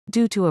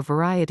Due to a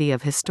variety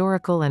of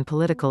historical and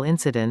political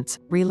incidents,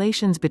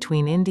 relations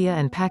between India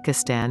and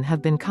Pakistan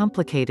have been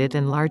complicated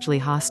and largely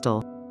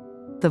hostile.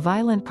 The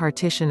violent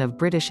partition of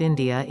British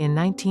India in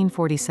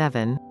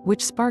 1947,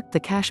 which sparked the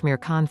Kashmir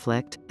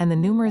conflict, and the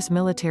numerous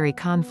military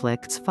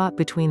conflicts fought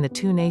between the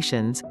two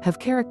nations, have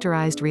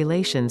characterized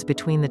relations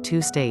between the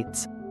two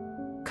states.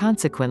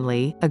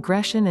 Consequently,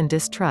 aggression and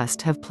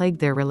distrust have plagued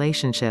their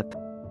relationship.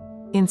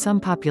 In some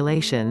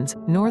populations,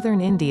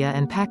 northern India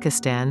and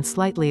Pakistan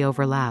slightly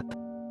overlap.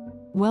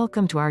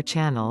 Welcome to our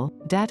channel,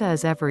 Data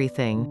is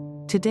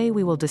Everything. Today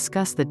we will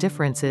discuss the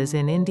differences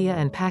in India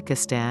and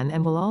Pakistan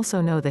and will also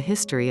know the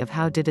history of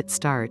how did it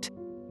start.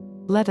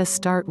 Let us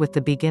start with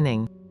the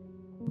beginning.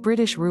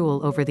 British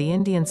rule over the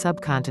Indian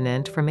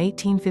subcontinent from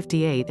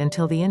 1858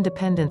 until the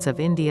independence of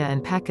India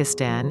and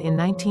Pakistan in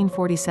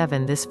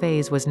 1947. This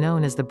phase was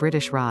known as the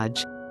British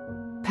Raj.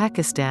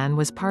 Pakistan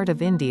was part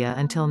of India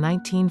until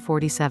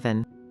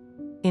 1947.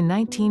 In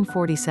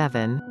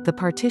 1947, the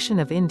partition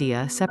of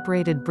India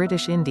separated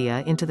British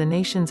India into the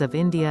nations of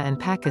India and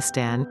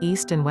Pakistan,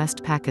 East and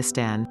West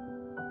Pakistan.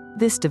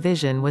 This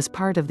division was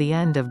part of the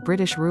end of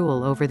British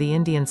rule over the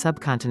Indian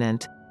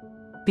subcontinent.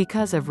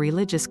 Because of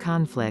religious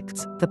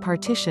conflicts, the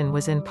partition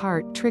was in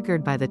part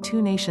triggered by the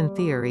two-nation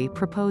theory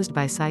proposed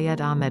by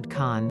Syed Ahmed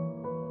Khan.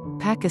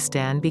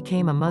 Pakistan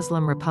became a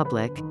Muslim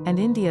republic, and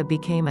India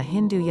became a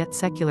Hindu yet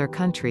secular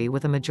country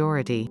with a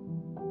majority.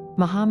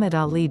 Muhammad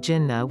Ali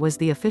Jinnah was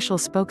the official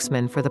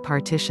spokesman for the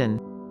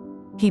partition.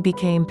 He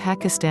became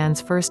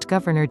Pakistan's first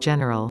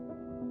Governor-General.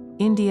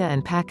 India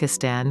and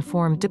Pakistan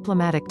formed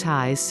diplomatic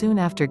ties soon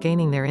after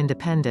gaining their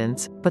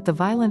independence, but the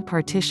violent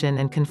partition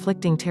and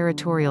conflicting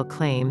territorial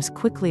claims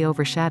quickly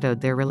overshadowed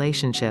their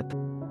relationship.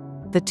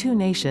 The two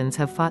nations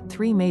have fought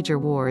 3 major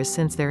wars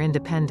since their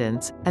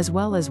independence, as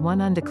well as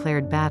one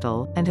undeclared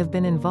battle, and have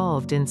been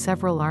involved in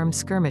several armed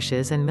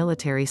skirmishes and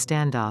military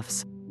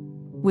standoffs.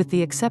 With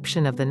the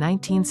exception of the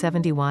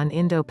 1971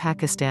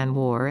 Indo-Pakistan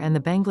War and the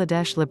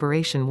Bangladesh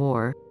Liberation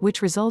War,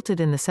 which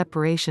resulted in the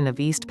separation of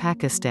East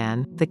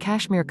Pakistan, the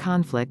Kashmir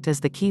conflict is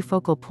the key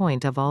focal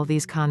point of all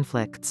these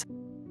conflicts.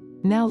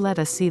 Now let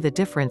us see the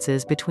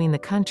differences between the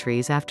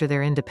countries after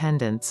their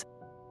independence.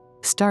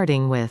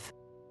 Starting with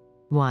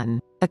 1.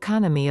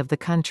 Economy of the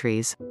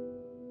countries.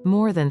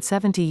 More than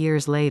 70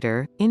 years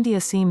later, India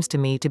seems to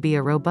me to be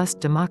a robust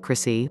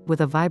democracy,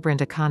 with a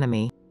vibrant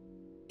economy.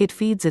 It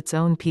feeds its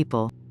own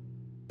people.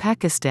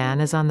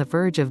 Pakistan is on the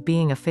verge of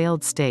being a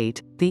failed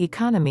state, the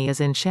economy is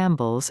in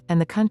shambles,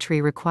 and the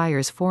country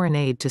requires foreign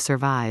aid to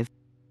survive.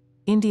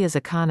 India's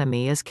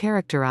economy is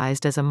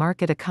characterized as a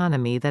market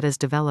economy that is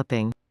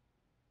developing.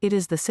 It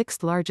is the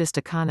 6th largest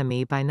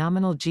economy by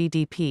nominal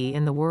GDP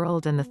in the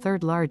world and the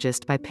 3rd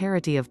largest by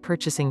parity of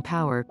purchasing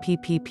power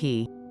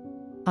 (PPP).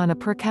 On a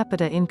per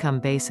capita income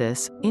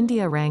basis,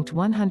 India ranked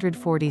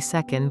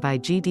 142nd by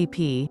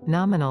GDP,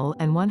 nominal,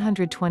 and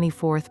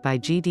 124th by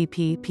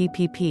GDP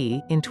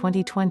 (PPP) in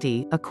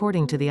 2020,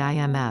 according to the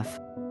IMF.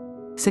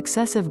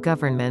 Successive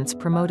governments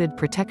promoted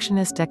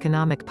protectionist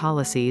economic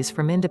policies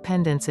from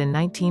independence in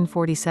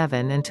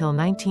 1947 until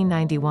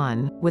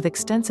 1991, with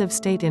extensive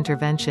state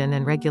intervention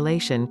and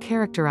regulation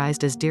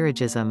characterized as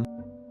dirigism.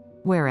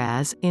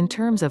 Whereas, in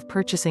terms of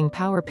purchasing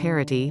power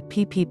parity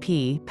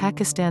 (PPP),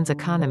 Pakistan's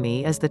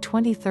economy is the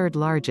 23rd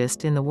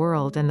largest in the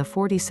world and the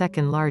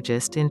 42nd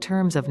largest in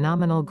terms of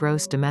nominal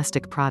gross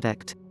domestic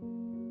product.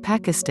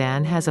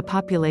 Pakistan has a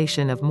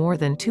population of more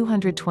than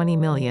 220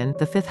 million,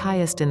 the 5th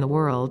highest in the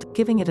world,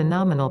 giving it a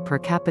nominal per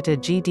capita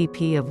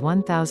GDP of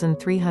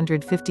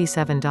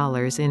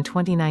 $1,357 in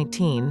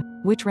 2019,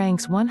 which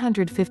ranks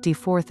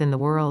 154th in the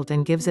world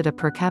and gives it a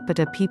per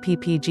capita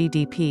PPP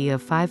GDP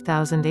of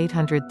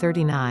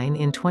 $5,839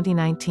 in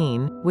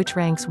 2019, which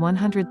ranks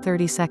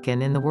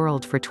 132nd in the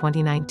world for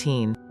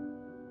 2019.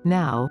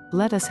 Now,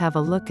 let us have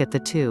a look at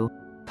the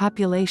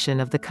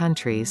population of the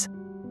countries.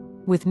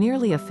 With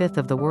nearly a fifth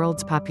of the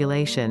world's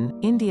population,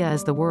 India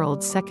is the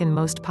world's 2nd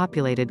most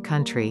populated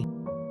country.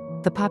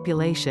 The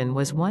population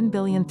was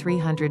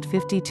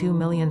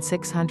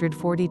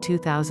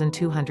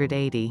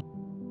 1,352,642,280.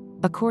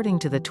 According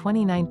to the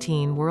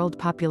 2019 World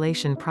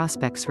Population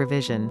Prospects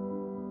Revision.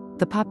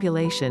 The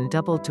population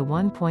doubled to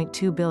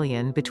 1.2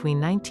 billion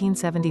between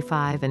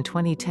 1975 and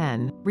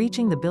 2010,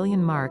 reaching the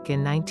billion mark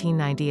in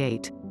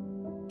 1998.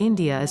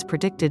 India is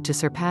predicted to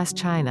surpass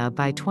China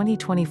by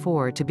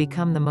 2024 to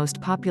become the most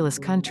populous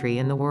country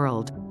in the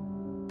world.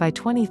 By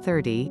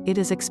 2030, it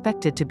is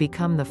expected to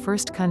become the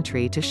first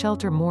country to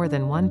shelter more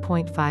than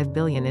 1.5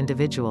 billion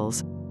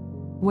individuals.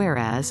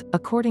 Whereas,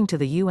 according to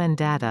the UN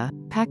data,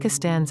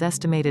 Pakistan's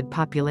estimated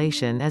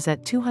population is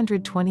at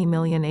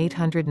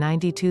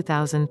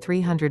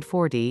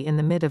 220,892,340 in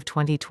the mid of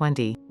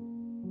 2020.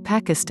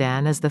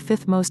 Pakistan is the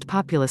 5th most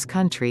populous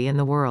country in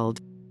the world.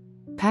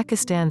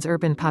 Pakistan's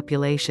urban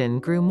population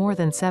grew more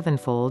than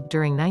 7-fold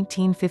during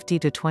 1950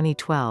 to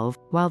 2012,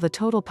 while the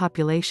total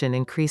population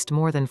increased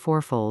more than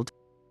 4-fold.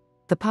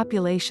 The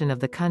population of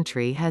the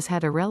country has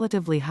had a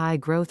relatively high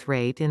growth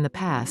rate in the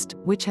past,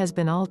 which has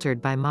been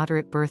altered by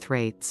moderate birth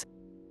rates.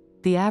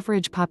 The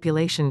average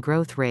population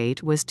growth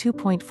rate was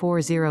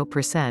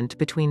 2.40%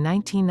 between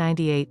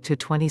 1998 to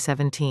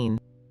 2017.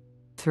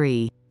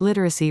 3.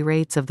 Literacy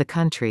rates of the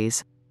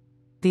countries.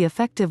 The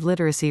effective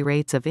literacy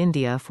rates of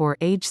India for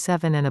age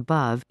 7 and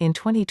above in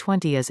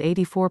 2020 is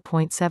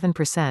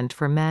 84.7%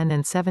 for men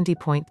and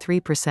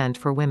 70.3%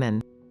 for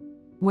women.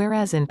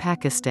 Whereas in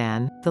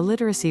Pakistan, the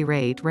literacy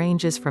rate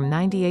ranges from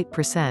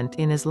 98%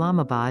 in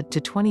Islamabad to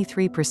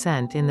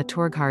 23% in the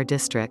Torghar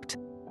district.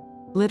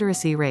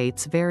 Literacy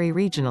rates vary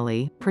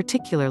regionally,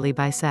 particularly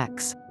by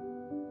sex.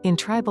 In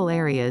tribal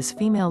areas,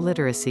 female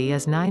literacy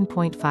is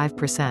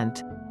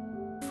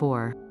 9.5%.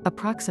 4.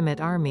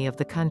 Approximate army of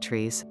the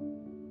countries.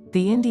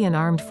 The Indian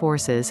Armed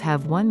Forces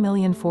have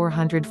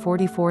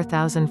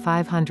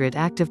 1,444,500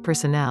 active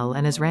personnel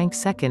and is ranked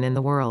second in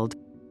the world.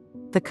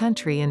 The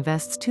country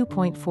invests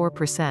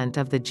 2.4%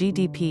 of the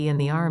GDP in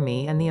the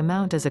army, and the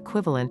amount is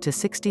equivalent to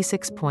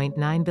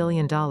 $66.9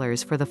 billion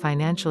for the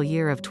financial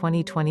year of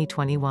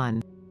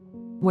 2020-21.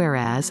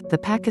 Whereas, the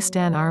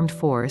Pakistan Armed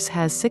Force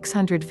has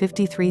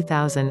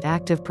 653,000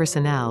 active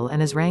personnel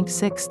and is ranked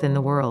sixth in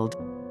the world.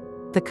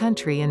 The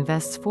country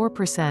invests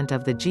 4%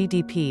 of the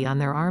GDP on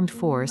their armed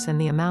force, and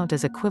the amount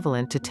is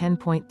equivalent to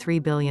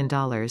 $10.3 billion.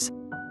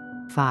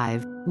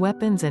 5.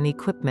 Weapons and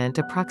equipment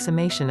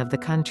approximation of the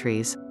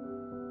countries.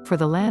 For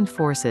the land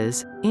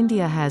forces,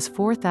 India has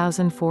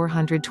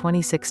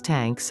 4,426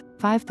 tanks,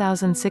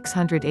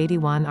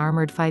 5,681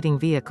 armored fighting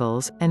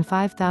vehicles, and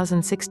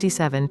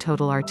 5,067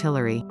 total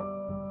artillery.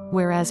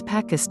 Whereas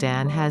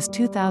Pakistan has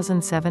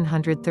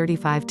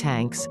 2,735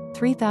 tanks,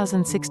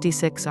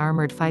 3,066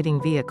 armored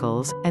fighting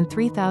vehicles, and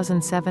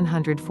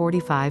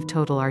 3,745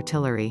 total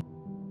artillery.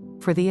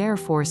 For the air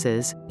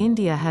forces,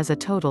 India has a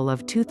total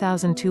of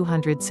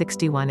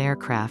 2,261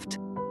 aircraft.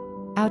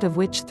 Out of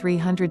which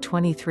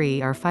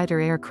 323 are fighter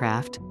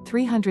aircraft,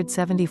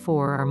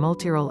 374 are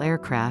multirole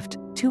aircraft,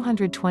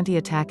 220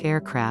 attack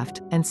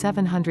aircraft, and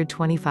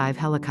 725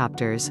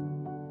 helicopters.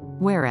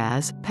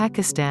 Whereas,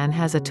 Pakistan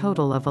has a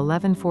total of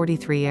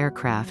 1,143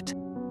 aircraft.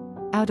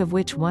 Out of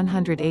which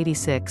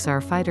 186 are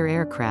fighter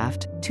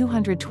aircraft,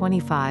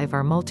 225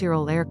 are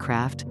multirole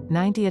aircraft,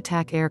 90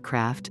 attack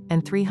aircraft,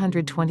 and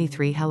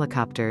 323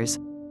 helicopters.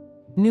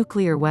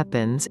 Nuclear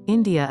weapons.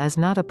 India is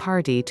not a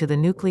party to the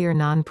Nuclear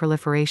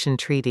Non-Proliferation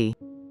Treaty.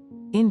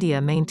 India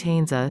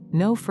maintains a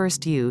no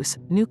first use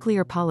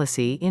nuclear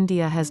policy.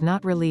 India has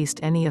not released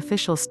any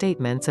official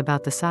statements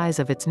about the size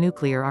of its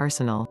nuclear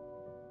arsenal.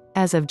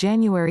 As of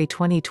January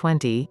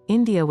 2020,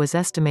 India was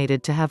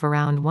estimated to have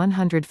around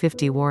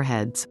 150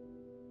 warheads.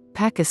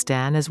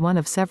 Pakistan is one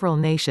of several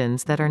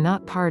nations that are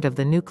not part of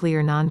the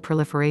Nuclear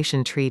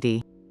Non-Proliferation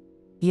Treaty.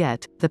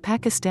 Yet, the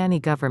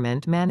Pakistani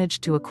government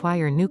managed to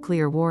acquire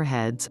nuclear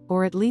warheads,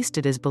 or at least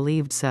it is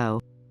believed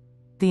so.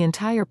 The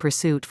entire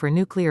pursuit for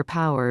nuclear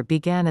power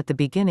began at the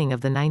beginning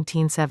of the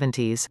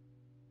 1970s.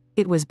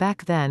 It was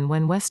back then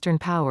when Western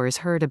powers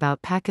heard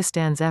about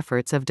Pakistan's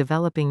efforts of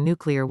developing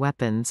nuclear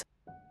weapons.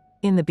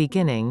 In the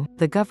beginning,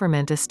 the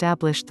government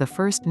established the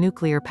first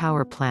nuclear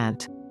power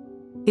plant.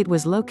 It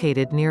was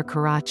located near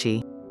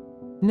Karachi.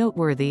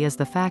 Noteworthy is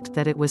the fact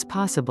that it was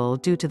possible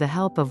due to the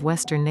help of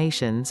Western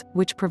nations,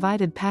 which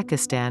provided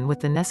Pakistan with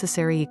the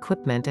necessary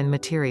equipment and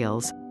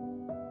materials.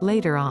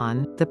 Later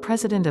on, the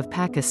President of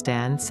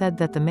Pakistan said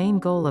that the main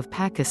goal of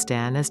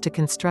Pakistan is to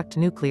construct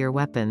nuclear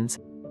weapons.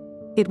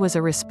 It was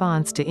a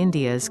response to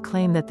India's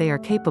claim that they are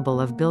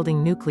capable of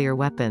building nuclear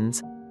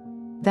weapons.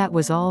 That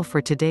was all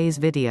for today's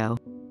video.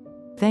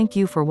 Thank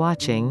you for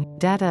watching.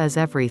 Data is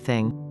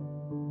everything.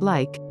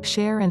 Like,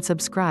 share and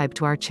subscribe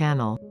to our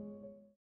channel.